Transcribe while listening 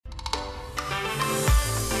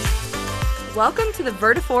Welcome to the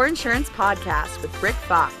Vertifor Insurance Podcast with Rick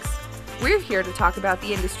Fox. We're here to talk about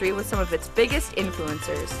the industry with some of its biggest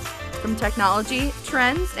influencers. From technology,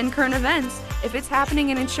 trends, and current events, if it's happening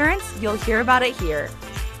in insurance, you'll hear about it here.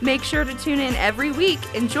 Make sure to tune in every week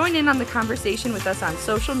and join in on the conversation with us on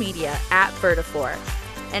social media at Vertifor.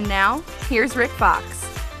 And now, here's Rick Fox.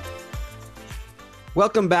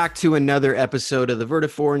 Welcome back to another episode of the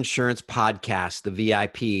Vertifor Insurance Podcast, the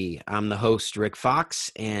VIP. I'm the host, Rick Fox,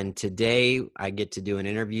 and today I get to do an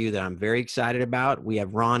interview that I'm very excited about. We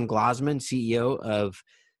have Ron Glosman, CEO of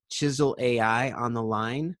Chisel AI on the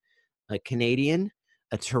line, a Canadian,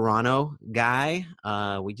 a Toronto guy.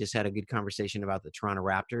 We just had a good conversation about the Toronto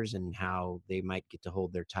Raptors and how they might get to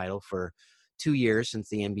hold their title for 2 years since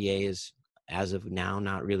the NBA is, as of now,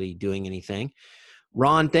 not really doing anything.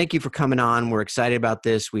 Ron, thank you for coming on. We're excited about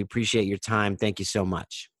this. We appreciate your time. Thank you so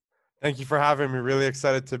much. Thank you for having me. Really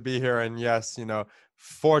excited to be here. And yes,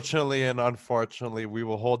 fortunately and unfortunately, we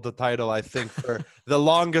will hold the title, I think, for the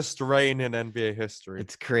longest reign in NBA history.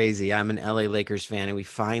 It's crazy. I'm an LA Lakers fan,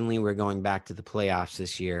 and we're going back to the playoffs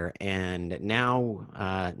this year. And now,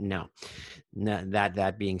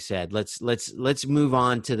 that being said, let's move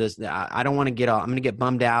on to this. I don't want to I'm going to get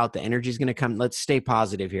bummed out. The energy is going to come. Let's stay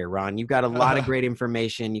positive here, Ron. You've got a lot of great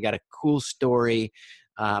information. You got a cool story.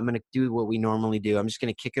 I'm going to do what we normally do. I'm just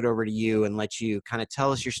going to kick it over to you and let you kind of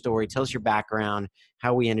tell us your story, tell us your background,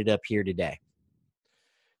 how we ended up here today.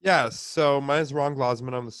 Yeah, so my name is Ron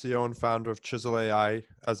Glosman. I'm the CEO and founder of Chisel AI,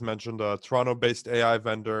 as mentioned, a Toronto-based AI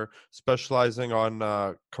vendor specializing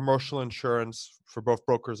on commercial insurance for both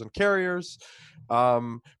brokers and carriers.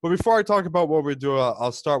 But before I talk about what we do,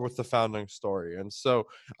 I'll start with the founding story. And so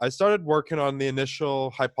I started working on the initial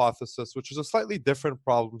hypothesis, which is a slightly different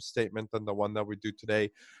problem statement than the one that we do today,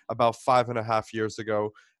 about 5.5 years ago.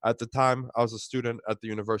 At the time, I was a student at the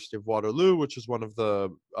University of Waterloo, which is one of the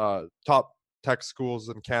top tech schools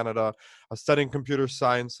in Canada. I was studying computer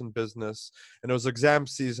science and business, and it was exam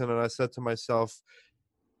season. And I said to myself,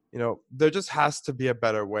 there just has to be a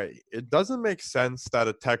better way. It doesn't make sense that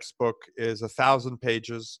a textbook is 1,000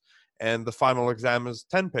 pages and the final exam is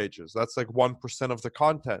 10 pages. That's like 1% of the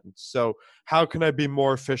content. So how can I be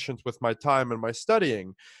more efficient with my time and my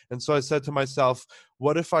studying? And so I said to myself,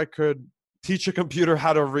 what if I could teach a computer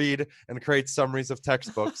how to read and create summaries of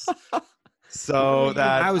textbooks? So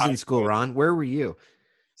that I was in school, Ron. Where were you?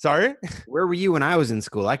 Sorry? Where were you when I was in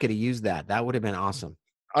school? I could have used that. That would have been awesome.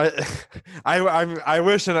 I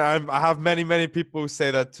wish, and I have many people who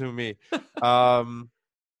say that to me.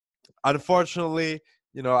 Unfortunately,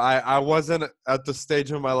 I wasn't at the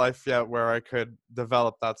stage of my life yet where I could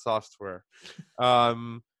develop that software.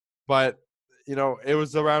 But it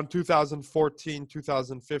was around 2014,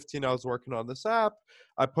 2015. I was working on this app.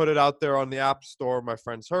 I put it out there on the App Store. My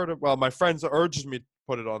friends heard it. Well, my friends urged me to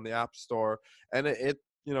put it on the App Store, and it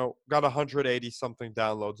got 180 something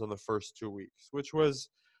downloads in the first 2 weeks, which was,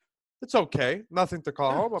 it's okay. Nothing to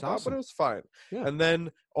call home about, awesome. But it was fine. Yeah. And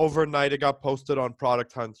then overnight, it got posted on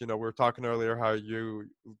Product Hunt. We were talking earlier how you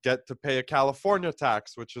get to pay a California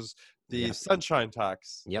tax, which is the sunshine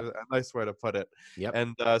tax. Yep. A nice way to put it. Yep.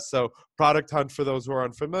 And so Product Hunt, for those who are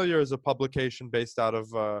unfamiliar, is a publication based out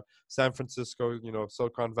of San Francisco,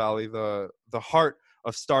 Silicon Valley, the heart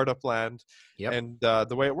of startup land. Yep. And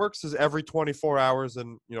the way it works is every 24 hours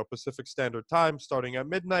in Pacific Standard Time, starting at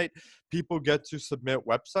midnight, people get to submit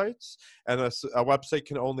websites, and a website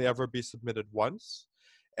can only ever be submitted once.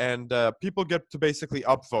 And people get to basically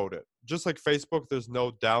upvote it. Just like Facebook, there's no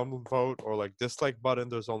downvote or like dislike button.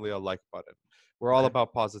 There's only a like button. We're all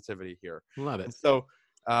about positivity here. Love it. And so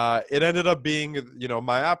it ended up being,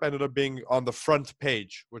 my app ended up being on the front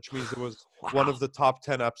page, which means it was one of the top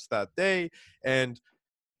 10 apps that day. And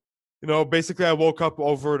basically I woke up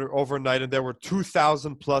overnight and there were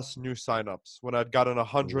 2,000 plus new signups. When I'd gotten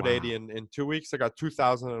 180 in 2 weeks, I got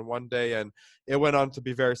 2,000 in one day, and it went on to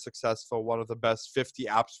be very successful. One of the best 50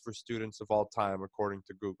 apps for students of all time, according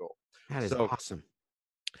to Google. That is awesome.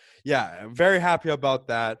 Yeah, I'm very happy about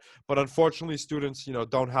that. But unfortunately, students,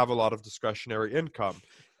 don't have a lot of discretionary income.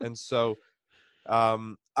 And so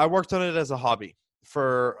I worked on it as a hobby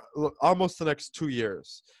for almost the next 2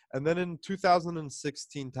 years. And then in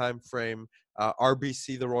 2016 timeframe,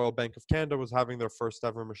 RBC, the Royal Bank of Canada, was having their first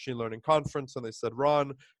ever machine learning conference. And they said,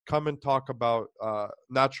 Ron, come and talk about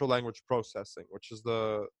natural language processing, which is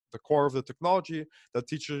the core of the technology that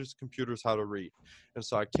teaches computers how to read. And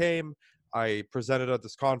so I came. I presented at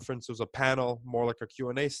this conference. It was a panel, more like a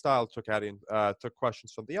Q&A style, took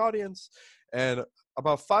questions from the audience. And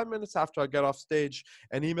about 5 minutes after I get off stage,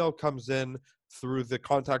 an email comes in through the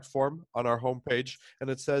contact form on our homepage, and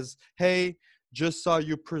it says, hey, just saw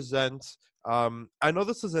you present. I know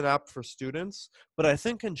this is an app for students, but I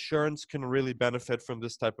think insurance can really benefit from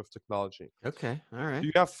this type of technology. Okay. All Do right.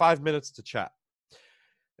 you have 5 minutes to chat?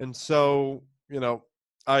 And so,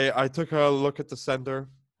 I took a look at the sender.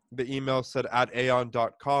 The email said at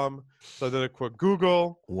aon.com. So I did a quick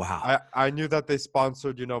Google. Wow. I knew that they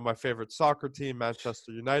sponsored, my favorite soccer team,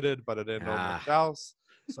 Manchester United, but I didn't know much Ah, else.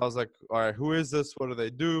 So I was like, all right, who is this? What do they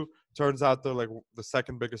do? Turns out they're like the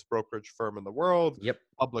second biggest brokerage firm in the world, yep.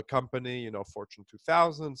 public company, Fortune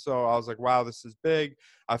 2000. So I was like, wow, this is big.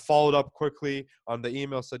 I followed up quickly on the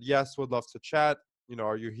email, said, yes, would love to chat.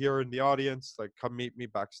 Are you here in the audience? Like, come meet me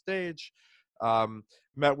backstage.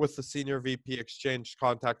 Met with the senior VP, exchanged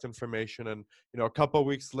contact information, and a couple of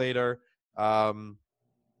weeks later,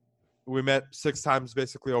 we met 6 times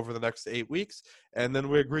basically over the next 8 weeks, and then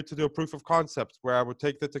we agreed to do a proof of concept where I would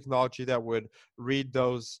take the technology that would read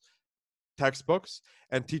those textbooks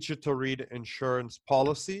and teach it to read insurance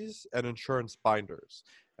policies and insurance binders.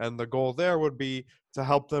 And the goal there would be to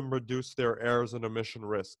help them reduce their errors and omission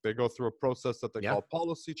risk. They go through a process that they Yeah. call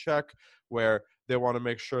policy check, where they want to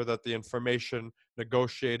make sure that the information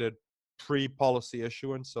negotiated pre-policy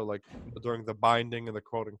issuance, so like during the binding and the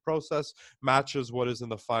quoting process, matches what is in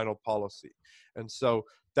the final policy. And so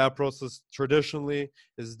that process traditionally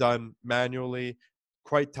is done manually,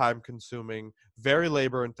 quite time consuming, very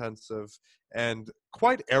labor intensive, and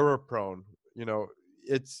quite error prone.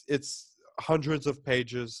 It's hundreds of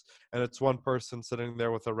pages, and it's one person sitting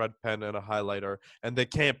there with a red pen and a highlighter, and they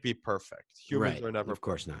can't be perfect. Humans Right. are never Of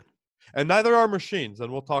course perfect. not. And neither are machines,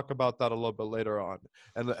 and we'll talk about that a little bit later on,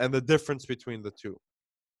 and the difference between the two.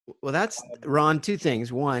 Well, that's Um, Ron. Two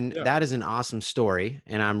things. One, yeah. that is an awesome story,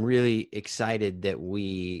 and I'm really excited that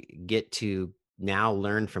we get to now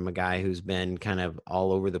learn from a guy who's been kind of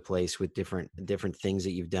all over the place with different things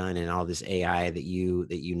that you've done and all this AI that you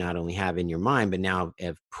not only have in your mind but now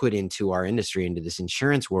have put into our industry, into this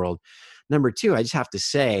insurance world. Number two, I just have to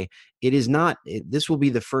say, it is not. This will be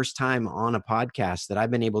the first time on a podcast that I've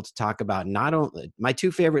been able to talk about not only my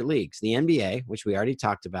two favorite leagues, the NBA, which we already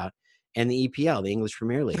talked about, and the EPL, the English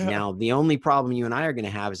Premier League. Now, the only problem you and I are going to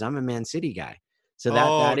have is I'm a Man City guy. So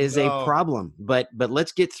Oh that is a no. problem. But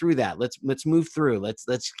let's get through that. Let's move through.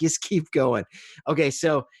 Let's just keep going. Okay,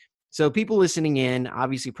 so people listening in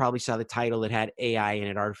obviously probably saw the title. It had AI in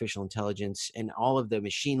it, artificial intelligence, and all of the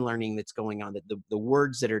machine learning that's going on, the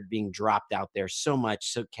words that are being dropped out there so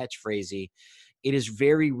much, so catchphrasy. It is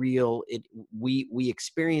very real. We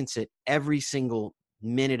experience it every single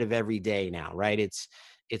minute of every day now, right?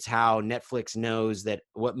 It's how Netflix knows that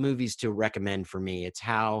what movies to recommend for me. It's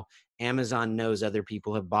how Amazon knows other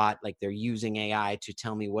people have bought, like they're using AI to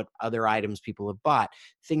tell me what other items people have bought,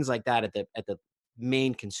 things like that at the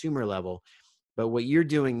main consumer level. But what you're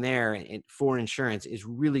doing there for insurance is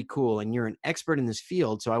really cool, and you're an expert in this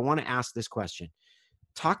field. So I want to ask this question.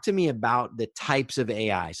 Talk to me about the types of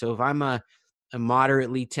AI. So if I'm a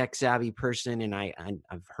moderately tech savvy person and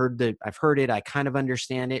I've heard it, I kind of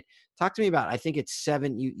understand it. Talk to me about, I think it's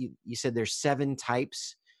seven. You said there's 7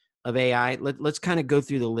 types of AI. Let's kind of go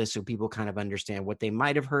through the list so people kind of understand what they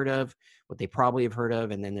might have heard of, what they probably have heard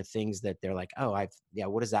of, and then the things that they're like, oh,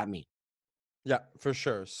 what does that mean? Yeah, for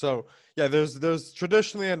sure. So yeah, there's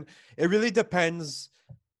traditionally, and it really depends,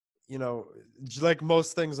 like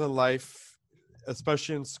most things in life,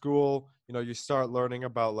 especially in school, you start learning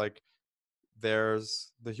about like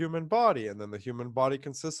there's the human body, and then the human body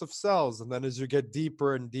consists of cells, and then as you get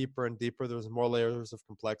deeper and deeper and deeper, there's more layers of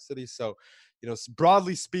complexity. So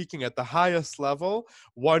broadly speaking, at the highest level,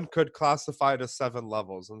 one could classify it as 7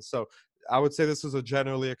 levels. And so I would say this is a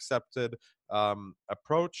generally accepted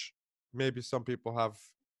approach. Maybe some people have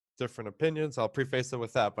different opinions. I'll preface it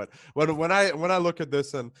with that. But when I look at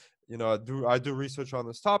this, and I do research on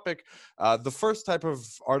this topic, the first type of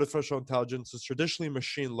artificial intelligence is traditionally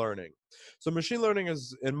machine learning. So machine learning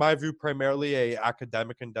is, in my view, primarily a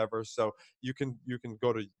academic endeavor. So you can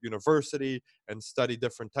go to university and study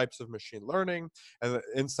different types of machine learning, and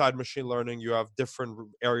inside machine learning you have different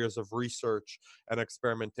areas of research and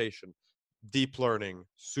experimentation: deep learning,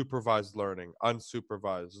 supervised learning,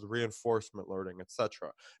 unsupervised, reinforcement learning,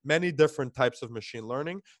 etc. Many different types of machine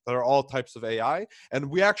learning that are all types of AI, and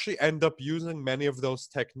we actually end up using many of those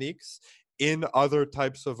techniques in other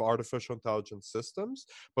types of artificial intelligence systems,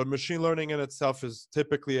 but machine learning in itself is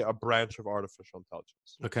typically a branch of artificial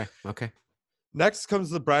intelligence. Okay. Next comes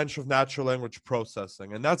the branch of natural language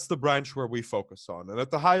processing, and that's the branch where we focus on. And at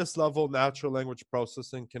the highest level, natural language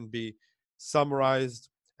processing can be summarized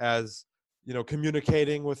as,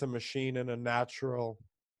 communicating with a machine in a natural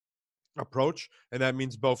approach, and that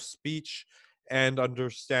means both speech and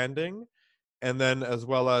understanding. and then as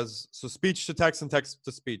well as, so speech to text and text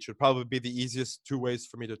to speech would probably be the easiest two ways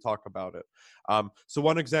for me to talk about it. So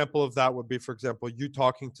one example of that would be, for example, you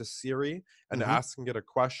talking to Siri and Mm-hmm. asking it a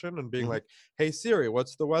question and being Mm-hmm. like, hey Siri,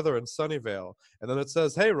 what's the weather in Sunnyvale? And then it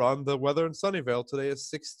says, hey Ron, the weather in Sunnyvale today is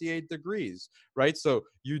 68 degrees, right? So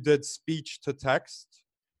you did speech to text.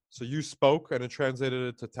 So you spoke and it translated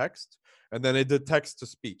it to text, and then it did text to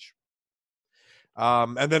speech.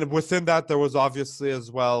 And then within that, there was obviously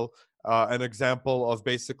as well an example of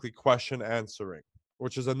basically question answering,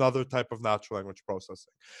 which is another type of natural language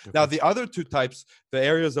processing. Okay. Now, the other two types, the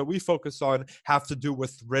areas that we focus on, have to do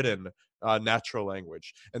with written natural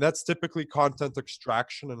language. And that's typically content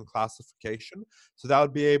extraction and classification. So that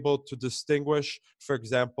would be able to distinguish, for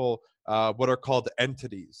example, what are called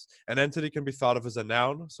entities. An entity can be thought of as a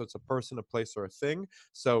noun. So it's a person, a place, or a thing.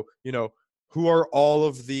 So, who are all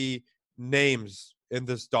of the names in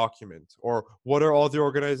this document, or what are all the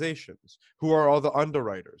organizations, who are all the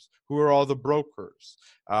underwriters, who are all the brokers.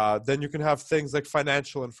 Then you can have things like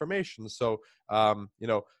financial information. So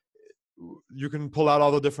you can pull out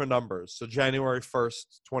all the different numbers. So January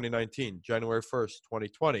 1st 2019, January 1st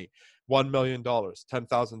 2020, $1 million,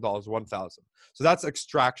 $10,000, 1,000. So that's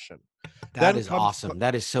extraction. That is awesome.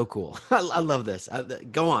 That is so cool. I love this.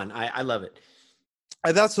 Go on. I love it.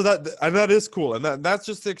 And that is cool, and that's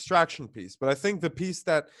just the extraction piece. But I think the piece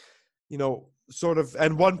that sort of,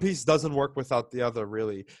 and one piece doesn't work without the other,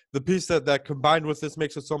 really. The piece that combined with this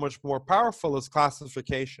makes it so much more powerful is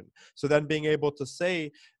classification. So then being able to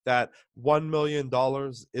say that $1 million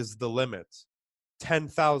is the limit,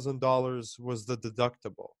 $10,000 was the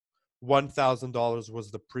deductible, $1,000 was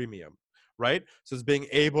the premium, right? So it's being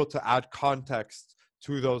able to add context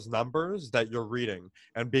to those numbers that you're reading,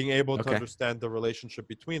 and being able to understand the relationship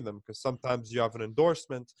between them, because sometimes you have an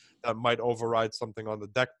endorsement that might override something on the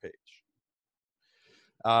deck page.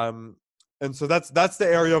 And so that's the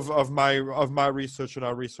area of my research and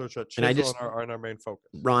our research at Chisel and our main focus.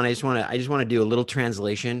 Ron, I just want to do a little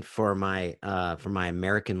translation for my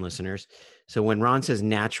American listeners. So when Ron says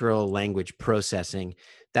natural language processing,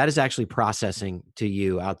 that is actually processing to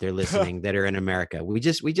you out there listening that are in America. We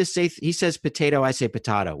just say, he says potato, I say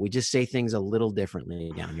potato. We just say things a little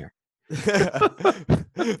differently down here.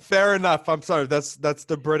 Fair enough. I'm sorry. That's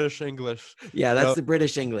the British English. Yeah, that's the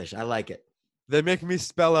British English. I like it. They make me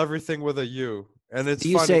spell everything with a U, and it's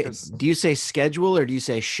funny. Do you say schedule or do you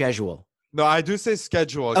say schedule? No, I do say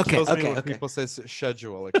schedule. It kills me when people say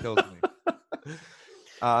schedule. It kills me.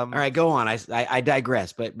 All right, go on. I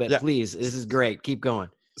digress, but yeah. Please, this is great. Keep going.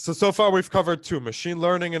 So far we've covered two: machine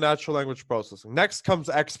learning and natural language processing. Next comes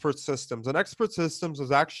expert systems, and expert systems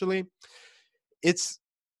is actually it's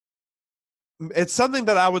something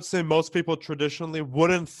that I would say most people traditionally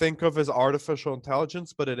wouldn't think of as artificial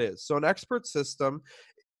intelligence, but it is. So an expert system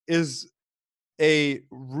is a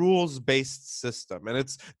rules-based system,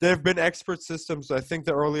 and there have been expert systems. I think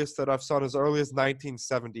the earliest that I've seen as early as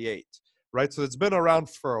 1978. Right? So it's been around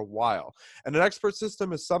for a while. And an expert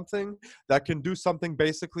system is something that can do something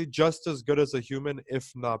basically just as good as a human,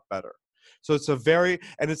 if not better. So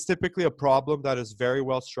it's typically a problem that is very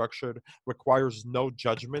well structured, requires no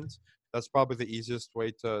judgment. That's probably the easiest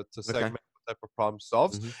way to segment what type of problem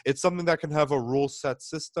solves. Mm-hmm. It's something that can have a rule set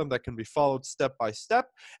system that can be followed step by step,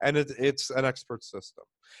 and it's an expert system.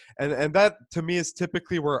 And that, to me, is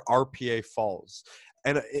typically where RPA falls.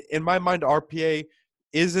 And in my mind, RPA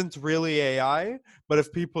isn't really AI, but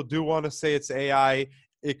if people do want to say it's AI,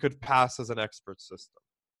 it could pass as an expert system.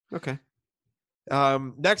 Okay.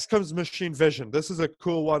 Next comes machine vision. This is a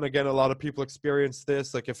cool one. Again, a lot of people experience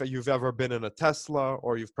this. Like if you've ever been in a Tesla,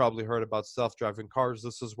 or you've probably heard about self-driving cars,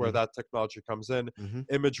 this is where that technology comes in. Mm-hmm.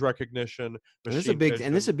 Image recognition. This is a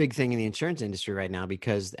big thing in the insurance industry right now,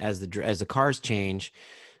 because as the cars change,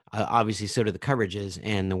 obviously, so do the coverages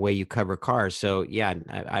and the way you cover cars. So, yeah,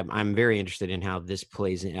 I'm very interested in how this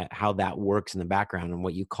plays, how that works in the background, and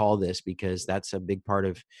what you call this, because that's a big part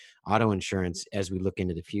of auto insurance as we look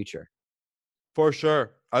into the future. For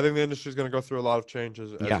sure. I think the industry is going to go through a lot of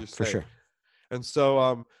changes, as you say. For sure. And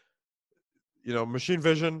so, machine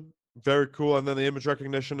vision, very cool. And then the image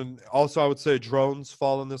recognition. And also I would say drones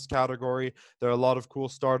fall in this category. There are a lot of cool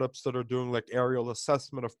startups that are doing like aerial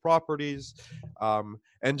assessment of properties,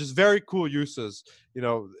 and just very cool uses,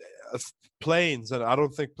 planes. And I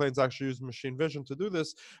don't think planes actually use machine vision to do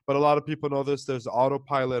this, but a lot of people know this. There's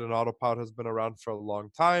autopilot, and autopilot has been around for a long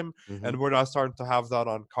time. Mm-hmm. And we're now starting to have that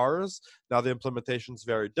on cars. Now the implementation is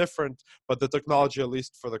very different, but the technology, at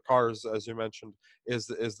least for the cars, as you mentioned, is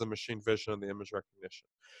the machine vision and the image recognition.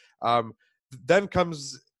 Then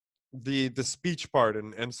comes the speech part,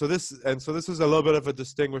 and so this is a little bit of a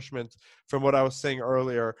distinguishment from what I was saying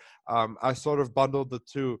earlier. I sort of bundled the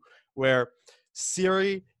two, where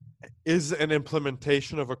Siri is an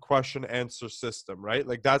implementation of a question answer system, right?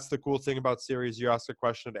 Like that's the cool thing about Siri, is you ask a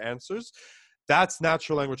question, it answers. That's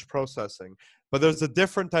natural language processing. But there's a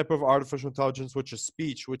different type of artificial intelligence, which is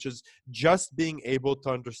speech, which is just being able to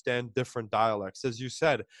understand different dialects. As you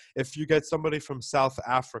said, if you get somebody from South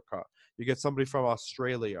Africa, you get somebody from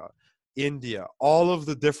Australia, India, all of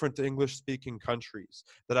the different English speaking countries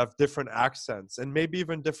that have different accents and maybe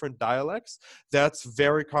even different dialects, that's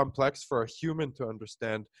very complex for a human to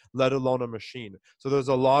understand, let alone a machine. So there's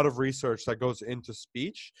a lot of research that goes into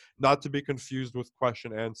speech, not to be confused with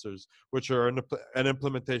question answers, which are an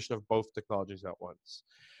implementation of both technologies at once.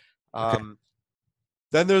 Okay.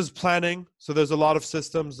 Then there's planning. So there's a lot of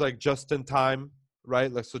systems like just in time,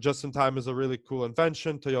 right? Like, so just in time is a really cool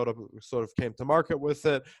invention. Toyota sort of came to market with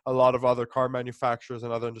it. A lot of other car manufacturers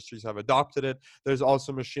and other industries have adopted it. There's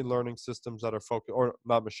also machine learning systems that are focused, or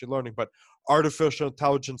not machine learning, but artificial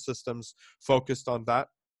intelligence systems focused on that.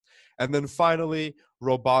 And then finally,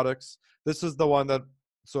 robotics. This is the one that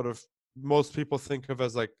sort of most people think of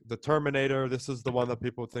as like the Terminator. This is the one that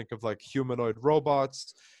people think of like humanoid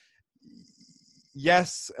robots.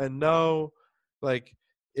 Yes and no. Like,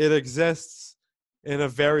 it exists in a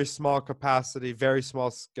very small capacity, very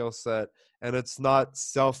small skill set, and it's not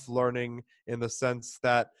self-learning in the sense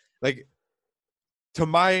that, like, to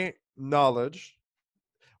my knowledge,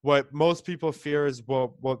 what most people fear is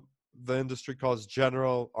what the industry calls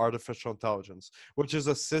general artificial intelligence, which is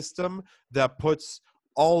a system that puts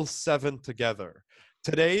all seven together.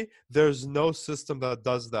 Today, there's no system that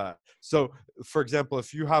does that. So, for example,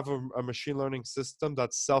 if you have a machine learning system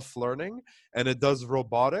that's self-learning and it does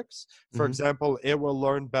robotics, for example, it will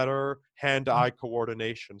learn better hand-eye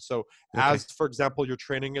coordination. So, as, for example, you're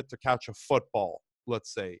training it to catch a football,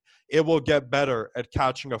 let's say, it will get better at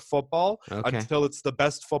catching a football until it's the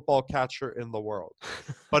best football catcher in the world.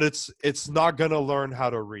 But it's not going to learn how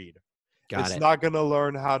to read. It's not going to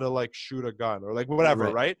learn how to like shoot a gun or like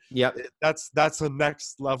whatever, right? Yep. That's a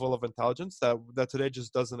next level of intelligence that today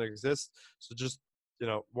just doesn't exist. So just,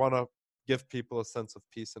 want to give people a sense of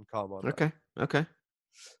peace and calm on that. Okay.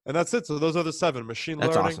 And that's it. So those are the seven: machine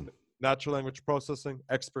That's learning, awesome. natural language processing,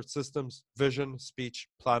 expert systems, vision, speech,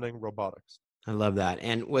 planning, robotics. I love that.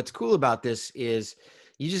 And what's cool about this is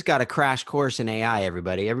you just got a crash course in AI,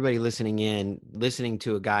 everybody. Everybody listening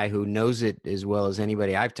to a guy who knows it as well as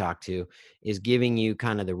anybody I've talked to, is giving you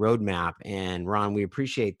kind of the roadmap. And Ron, we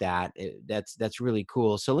appreciate that. That's really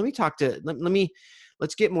cool. So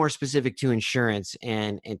let's get more specific to insurance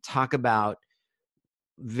and talk about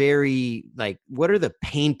what are the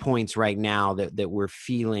pain points right now that we're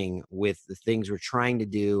feeling with the things we're trying to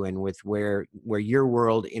do and with where your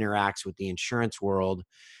world interacts with the insurance world,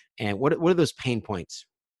 and what are those pain points?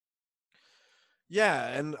 Yeah,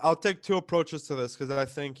 and I'll take two approaches to this, because I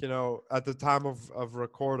think, at the time of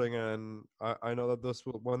recording, and I know that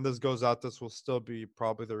when this goes out, this will still be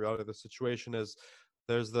probably the reality of the situation, is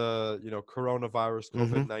there's the, coronavirus,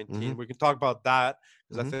 COVID-19. We can talk about that,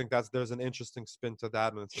 because I think there's an interesting spin to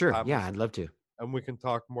that. And it's Sure. Yeah, I'd love to. And we can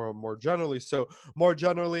talk more generally. So more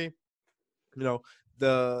generally,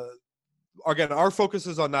 again, our focus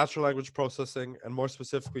is on natural language processing, and more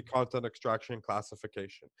specifically content extraction and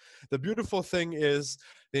classification. The beautiful thing is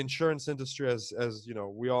the insurance industry, as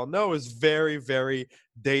we all know, is very, very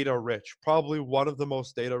data rich, probably one of the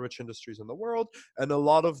most data rich industries in the world. And a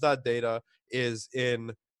lot of that data is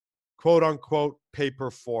in quote unquote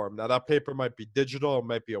paper form. Now, that paper might be digital, it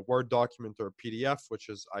might be a Word document or a PDF, which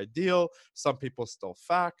is ideal. Some people still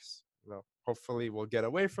fax. Hopefully we'll get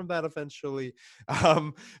away from that eventually.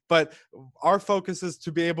 But our focus is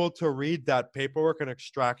to be able to read that paperwork and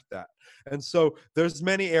extract that. And so there's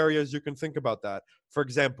many areas you can think about that. For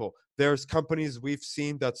example, there's companies we've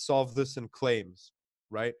seen that solve this in claims,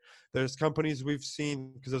 right? There's companies we've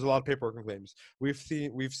seen, because there's a lot of paperwork in claims. We've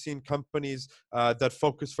seen companies that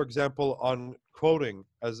focus, for example, on quoting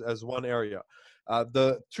as one area.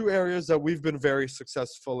 The two areas that we've been very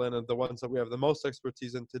successful in, and the ones that we have the most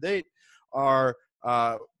expertise in to date, are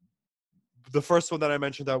the first one that I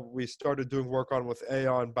mentioned that we started doing work on with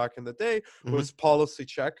Aon back in the day was Policy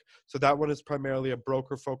Check. So that one is primarily a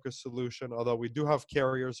broker-focused solution, although we do have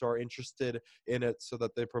carriers who are interested in it so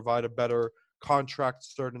that they provide a better contract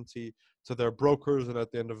certainty to their brokers and at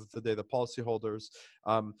the end of the day, the policyholders.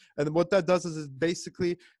 And what that does is it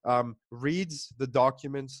basically reads the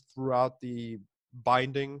documents throughout the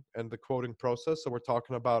binding and the quoting process. So we're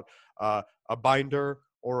talking about a binder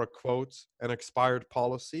or a quote an expired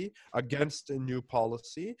policy against a new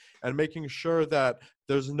policy, and making sure that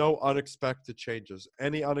there's no unexpected changes.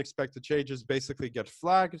 Any unexpected changes basically get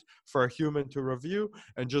flagged for a human to review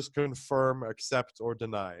and just confirm, accept, or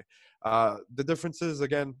deny. The difference is,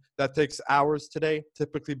 again, that takes hours today,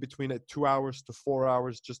 typically between 2 hours to 4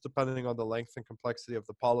 hours, just depending on the length and complexity of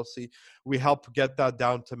the policy. We help get that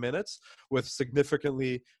down to minutes with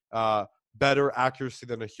significantly better accuracy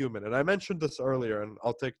than a human. And I mentioned this earlier, and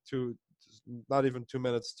I'll take not even 2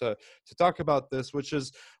 minutes to talk about this, which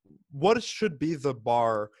is what should be the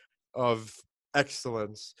bar of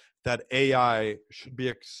excellence that AI should be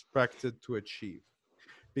expected to achieve.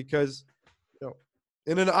 Because,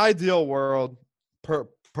 in an ideal world,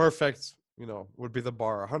 perfect, would be the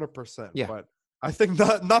bar, 100%. Yeah. But I think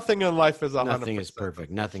nothing in life is 100%. Nothing is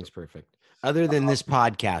perfect. Nothing's perfect. Other than this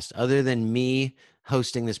podcast, other than me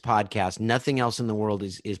hosting this podcast, nothing else in the world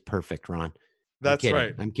is perfect, Ron. That's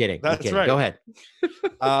right. I'm kidding. That's right. Go ahead.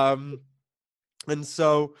 And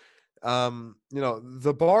so,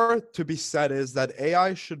 the bar to be set is that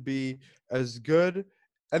AI should be as good.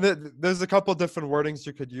 And there's a couple different wordings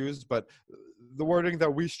you could use, but the wording that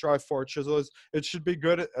we strive for at Chisel is it should be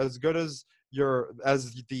good as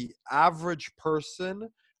the average person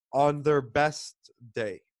on their best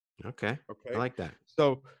day. Okay. I like that.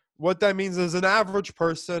 So what that means is an average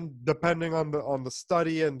person, depending on the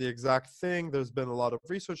study and the exact thing, there's been a lot of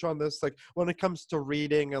research on this. Like when it comes to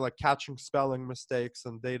reading and like catching spelling mistakes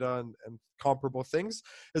and data and comparable things,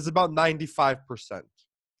 is about 95%.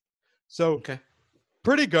 So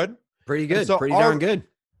pretty good. Pretty good. So pretty darn good.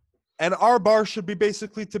 And our bar should be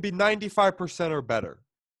basically to be 95% or better.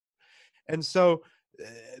 And so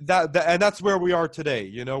that's where we are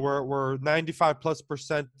today. We're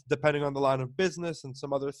 95+%, depending on the line of business, and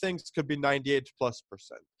some other things could be 98+%.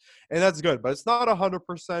 And that's good, but it's not 100%.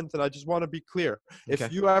 And I just want to be clear. Okay.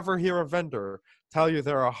 If you ever hear a vendor tell you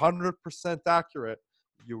they're 100% accurate,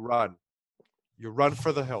 you run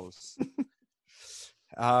for the hills.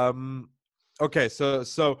 Okay,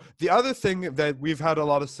 so the other thing that we've had a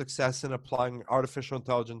lot of success in applying artificial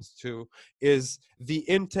intelligence to is the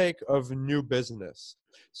intake of new business.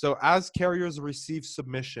 So as carriers receive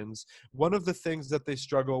submissions, one of the things that they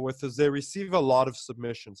struggle with is they receive a lot of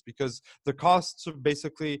submissions because the costs of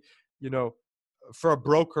basically, for a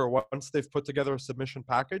broker, once they've put together a submission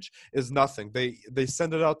package, is nothing. They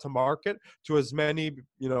send it out to market to as many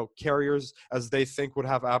carriers as they think would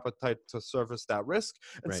have appetite to service that risk,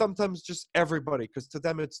 and sometimes just everybody, because to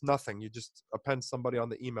them it's nothing. You just append somebody on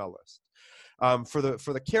the email list. For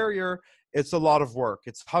the carrier, it's a lot of work.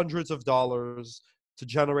 It's hundreds of dollars to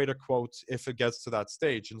generate a quote if it gets to that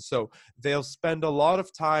stage, and so they'll spend a lot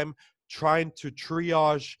of time trying to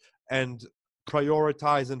triage and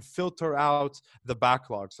prioritize and filter out the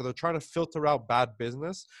backlog. So they're trying to filter out bad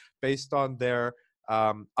business based on their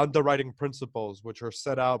underwriting principles, which are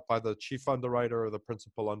set out by the chief underwriter or the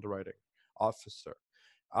principal underwriting officer.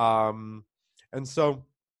 And so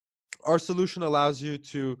our solution allows you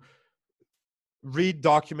to read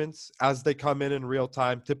documents as they come in real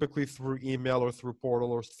time, typically through email or through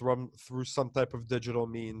portal or through some type of digital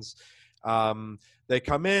means. They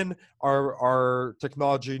come in, our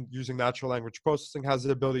technology using natural language processing has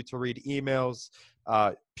the ability to read emails,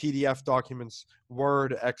 PDF documents,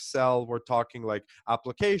 Word, Excel. We're talking like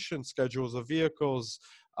applications, schedules of vehicles,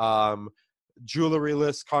 jewelry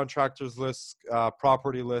lists, contractors lists,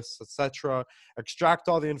 property lists, etc. Extract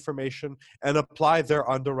all the information and apply their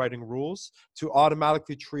underwriting rules to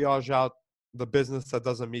automatically triage out the business that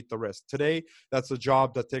doesn't meet the risk. Today, that's a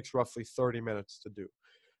job that takes roughly 30 minutes to do.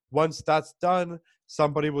 Once that's done,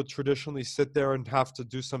 somebody would traditionally sit there and have to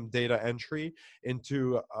do some data entry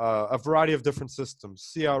into a variety of different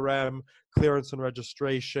systems: CRM, clearance and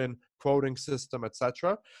registration, quoting system,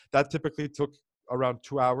 etc. That typically took around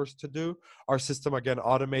 2 hours to do. Our system, again,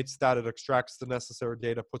 automates that. It extracts the necessary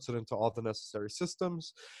data, puts it into all the necessary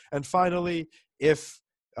systems. And finally, if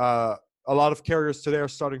a lot of carriers today are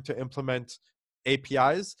starting to implement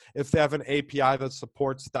APIs. If they have an API that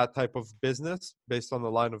supports that type of business based on the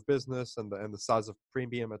line of business and the size of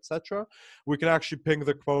premium, etc., we can actually ping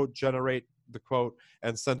the quote, generate the quote,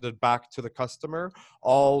 and send it back to the customer,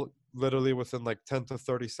 all literally within like 10 to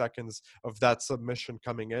 30 seconds of that submission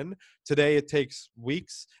coming in. Today, it takes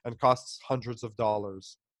weeks and costs hundreds of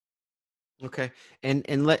dollars. Okay.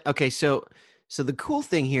 So the cool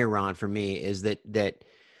thing here, Ron, for me is that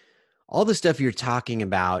all the stuff you're talking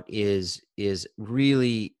about is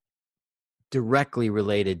really directly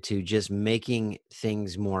related to just making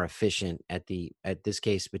things more efficient at this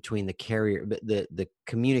case between the carrier, the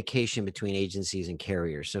communication between agencies and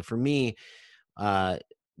carriers. So for me,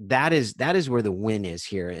 that is where the win is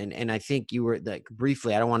here. And I think you were like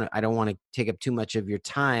briefly, I don't want to take up too much of your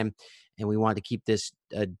time, and we want to keep this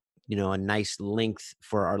a nice length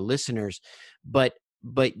for our listeners.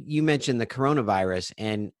 But you mentioned the coronavirus,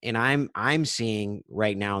 and I'm seeing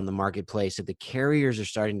right now in the marketplace that the carriers are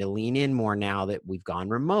starting to lean in more now that we've gone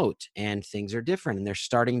remote and things are different, and they're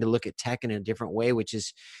starting to look at tech in a different way, which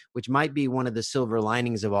might be one of the silver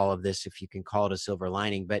linings of all of this, if you can call it a silver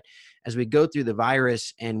lining. But as we go through the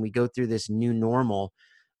virus and we go through this new normal,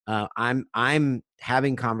 I'm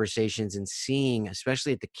having conversations and seeing,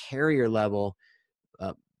 especially at the carrier level,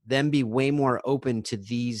 them be way more open to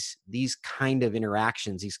these kind of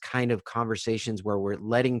interactions, these kind of conversations where we're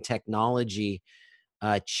letting technology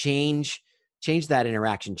change that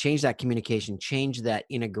interaction, change that communication, change that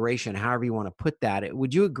integration, however you want to put that.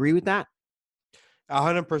 Would you agree with that?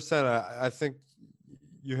 100%. I think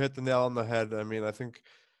you hit the nail on the head. I mean, I think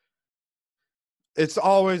it's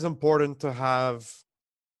always important to have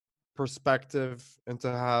perspective and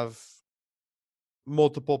to have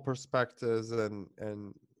multiple perspectives and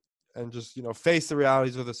just face the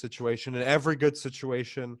realities of the situation. In every good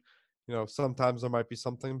situation, sometimes there might be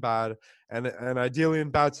something bad, and ideally in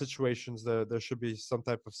bad situations there should be some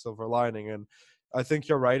type of silver lining. And I think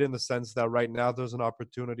you're right in the sense that right now there's an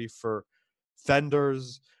opportunity for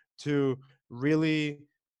vendors to really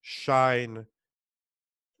shine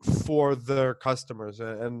for their customers.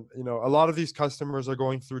 And a lot of these customers are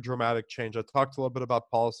going through dramatic change. I talked a little bit about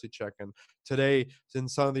Policy Check, and today in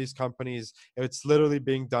some of these companies it's literally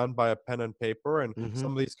being done by a pen and paper, and Mm-hmm.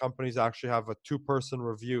 some of these companies actually have a two-person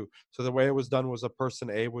review. So the way it was done was a person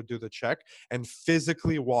A would do the check and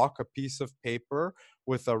physically walk a piece of paper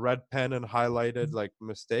with a red pen and highlighted like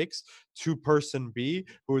mistakes to person B,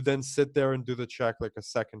 who would then sit there and do the check like a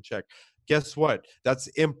second check. Guess what? That's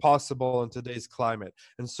impossible in today's climate.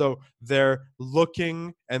 And so they're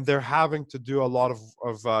looking and they're having to do a lot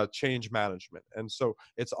of change management. And so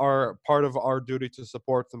it's part of our duty to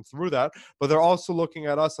support them through that. But they're also looking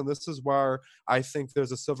at us. And this is where I think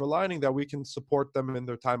there's a silver lining, that we can support them in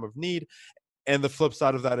their time of need. And the flip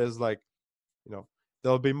side of that is like,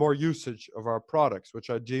 there'll be more usage of our products, which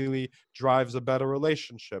ideally drives a better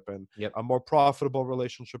relationship and Yep. a more profitable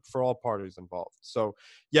relationship for all parties involved. So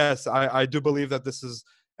yes, I do believe that this is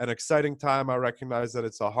an exciting time. I recognize that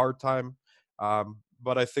it's a hard time.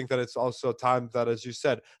 But I think that it's also a time that, as you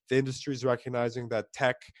said, the industry is recognizing that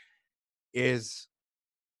tech is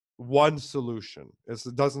one solution. It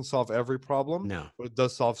doesn't solve every problem, No. but it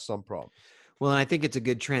does solve some problems. Well, and I think it's a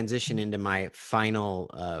good transition into my final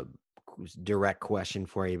direct question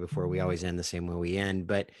for you before we always end the same way we end.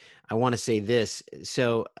 But I want to say this.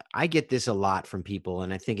 So I get this a lot from people,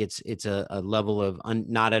 and I think it's a level of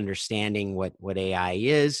not understanding what AI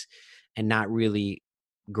is and not really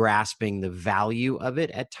grasping the value of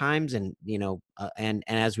it at times. And, and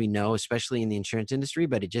as we know, especially in the insurance industry,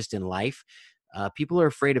 but just in life, people are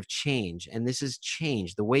afraid of change. And this is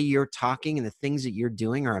change. The way you're talking and the things that you're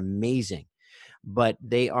doing are amazing, but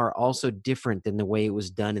they are also different than the way it was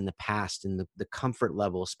done in the past, and the comfort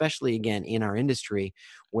level, especially again in our industry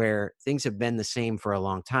where things have been the same for a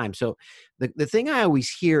long time. So the thing I always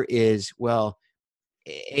hear is, well,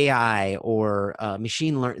 AI or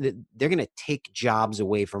machine learning, they're going to take jobs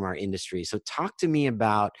away from our industry. So talk to me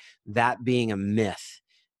about that being a myth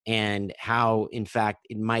and how, in fact,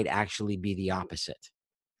 it might actually be the opposite.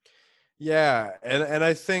 Yeah, and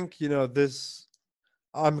I think this.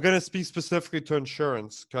 I'm going to speak specifically to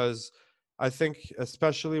insurance because I think,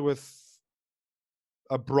 especially with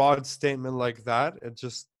a broad statement like that, it's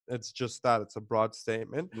just that it's a broad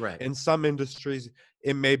statement. Right. In some industries,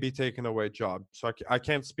 it may be taking away jobs. So I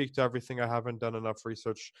can't speak to everything. I haven't done enough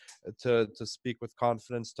research to speak with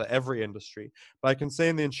confidence to every industry. But I can say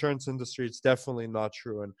in the insurance industry, it's definitely not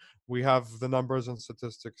true, and we have the numbers and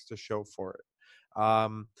statistics to show for it.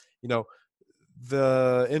 You know,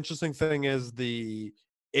 the interesting thing is the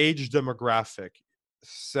age demographic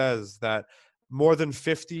says that more than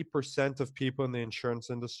 50% of people in the insurance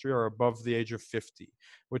industry are above the age of 50,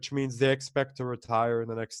 which means they expect to retire in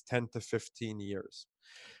the next 10 to 15 years.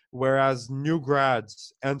 Whereas new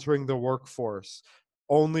grads entering the workforce,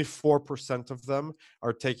 only 4% of them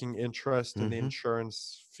are taking interest in the Mm-hmm.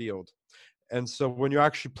 insurance field. And so when you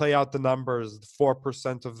actually play out the numbers,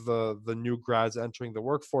 4% of the new grads entering the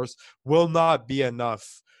workforce will not be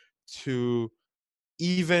enough to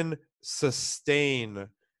even sustain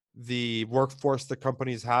the workforce that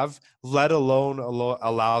companies have, let alone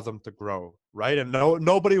allow them to grow, right? And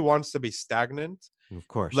nobody wants to be stagnant, Of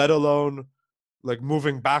course. let alone like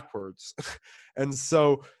moving backwards. And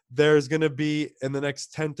so there's going to be, in the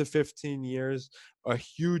next 10 to 15 years, a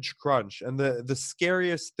huge crunch. And the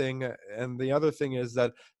scariest thing, and the other thing, is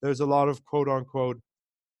that there's a lot of quote unquote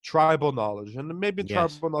tribal knowledge, and maybe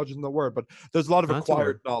Yes. tribal knowledge isn't the word, but there's a lot of That's a word.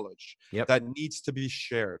 acquired knowledge Yep. that needs to be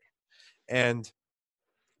shared. And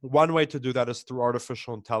one way to do that is through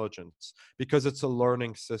artificial intelligence, because it's a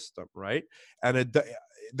learning system, right? And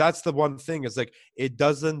that's the one thing, is like, it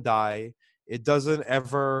doesn't die, it doesn't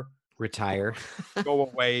ever Retire. go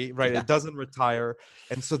away, right? Yeah. It doesn't retire.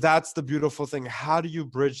 And so that's the beautiful thing. How do you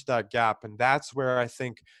bridge that gap? And that's where I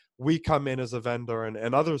think we come in as a vendor,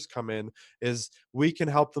 and others come in, is we can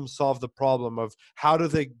help them solve the problem of how do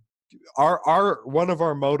they, our one of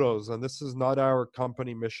our mottos, and this is not our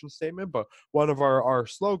company mission statement, but one of our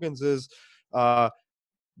slogans is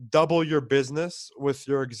double your business with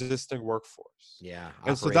your existing workforce. Yeah.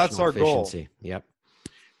 And so that's our goal. Yep.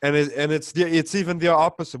 And it's even the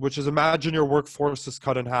opposite, which is, imagine your workforce is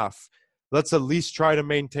cut in half. Let's at least try to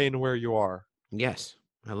maintain where you are. Yes.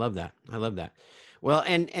 I love that. Well,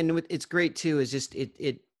 and it's great too, is just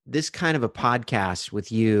this kind of a podcast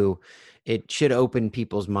with you, it should open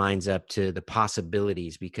people's minds up to the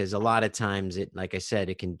possibilities, because a lot of times like I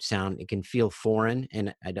said, it can feel foreign.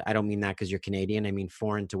 And I don't mean that because you're Canadian. I mean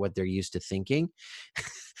foreign to what they're used to thinking.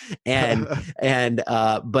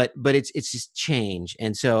 but it's just change.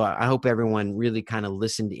 And so I hope everyone really kind of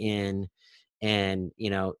listened in and,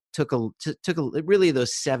 took really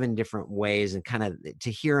those 7 different ways, and kind of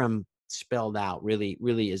to hear them spelled out really,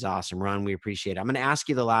 really is awesome. Ron, we appreciate it. I'm going to ask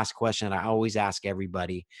you the last question that I always ask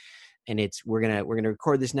everybody. And we're gonna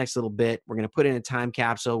record this next little bit. We're gonna put it in a time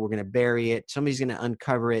capsule. We're gonna bury it. Somebody's gonna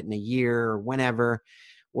uncover it in a year or whenever.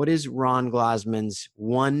 What is Ron Glosman's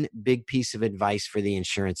one big piece of advice for the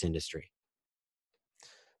insurance industry?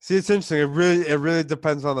 See, it's interesting. It really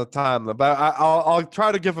depends on the time. But I'll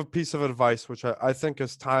try to give a piece of advice which I think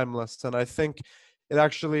is timeless, and I think it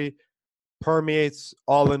actually permeates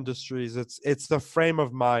all industries. It's the frame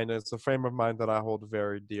of mind. It's a frame of mind that I hold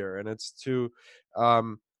very dear, and it's to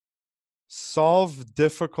solve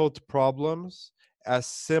difficult problems as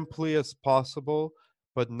simply as possible,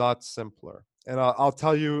 but not simpler. And I'll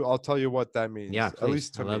tell you what that means. Yeah, please. At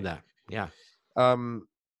least to I love me. that. Yeah.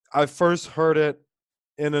 I first heard it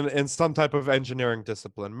in some type of engineering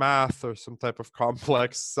discipline, math, or some type of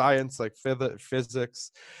complex science like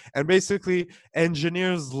physics. And basically,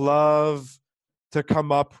 engineers love to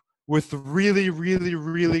come up with really, really,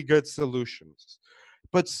 really good solutions.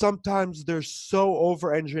 But sometimes they're so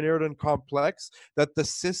over-engineered and complex that the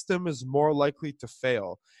system is more likely to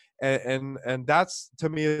fail. And that's, to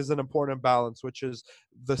me, is an important balance, which is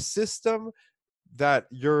the system that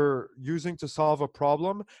you're using to solve a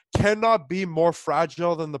problem cannot be more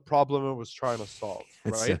fragile than the problem it was trying to solve.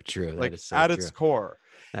 That's right? so true. Like, that is so at true. its core.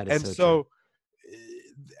 That is And so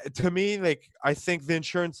to me, like, I think the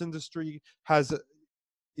insurance industry has,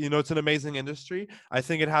 it's an amazing industry. I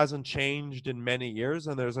think it hasn't changed in many years,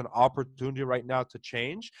 and there's an opportunity right now to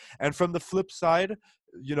change. And from the flip side,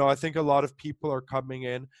 I think a lot of people are coming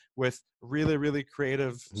in with really, really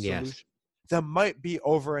creative solutions that might be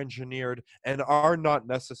over-engineered and are not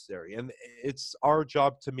necessary. And it's our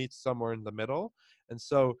job to meet somewhere in the middle. And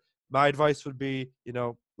so my advice would be,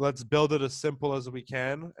 let's build it as simple as we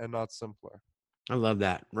can and not simpler. I love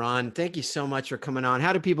that. Ron, thank you so much for coming on.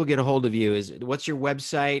 How do people get a hold of you? What's your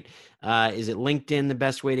website? Is it LinkedIn the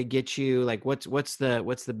best way to get you? Like, what's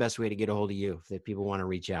the best way to get a hold of you if people want to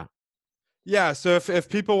reach out? Yeah, so if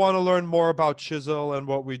people want to learn more about Chisel and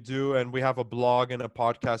what we do, and we have a blog and a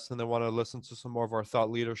podcast, and they want to listen to some more of our thought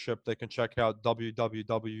leadership, they can check out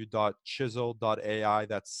www.chisel.ai.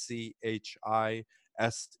 That's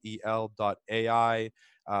CHISEL.ai.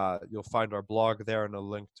 You'll find our blog there and a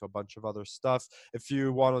link to a bunch of other stuff. If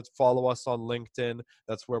you want to follow us on LinkedIn,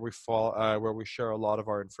 that's where we share a lot of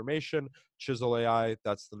our information. Chisel AI,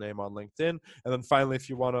 that's the name on LinkedIn. And then finally, if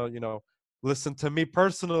you want to, listen to me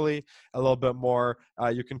personally a little bit more,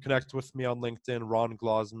 you can connect with me on LinkedIn, Ron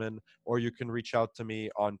Glosman, or you can reach out to me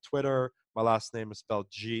on Twitter. My last name is spelled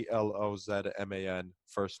Glozman,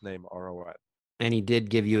 first name RON. And he did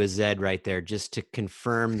give you a Z right there, just to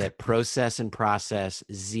confirm that process,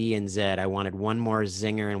 Z and Z. I wanted one more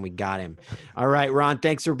zinger, and we got him. All right, Ron,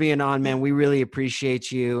 thanks for being on, man. We really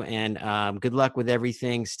appreciate you, and good luck with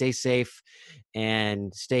everything. Stay safe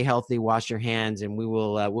and stay healthy. Wash your hands, and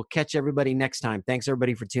we'll catch everybody next time. Thanks,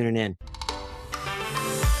 everybody, for tuning in.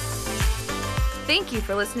 Thank you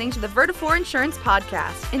for listening to the Vertafore Insurance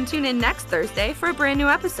Podcast, and tune in next Thursday for a brand new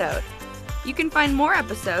episode. You can find more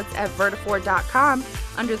episodes at vertafore.com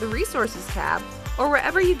under the Resources tab, or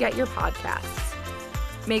wherever you get your podcasts.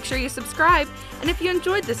 Make sure you subscribe, and if you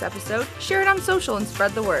enjoyed this episode, share it on social and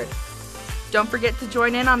spread the word. Don't forget to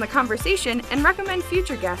join in on the conversation and recommend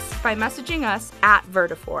future guests by messaging us at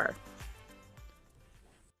Vertafore.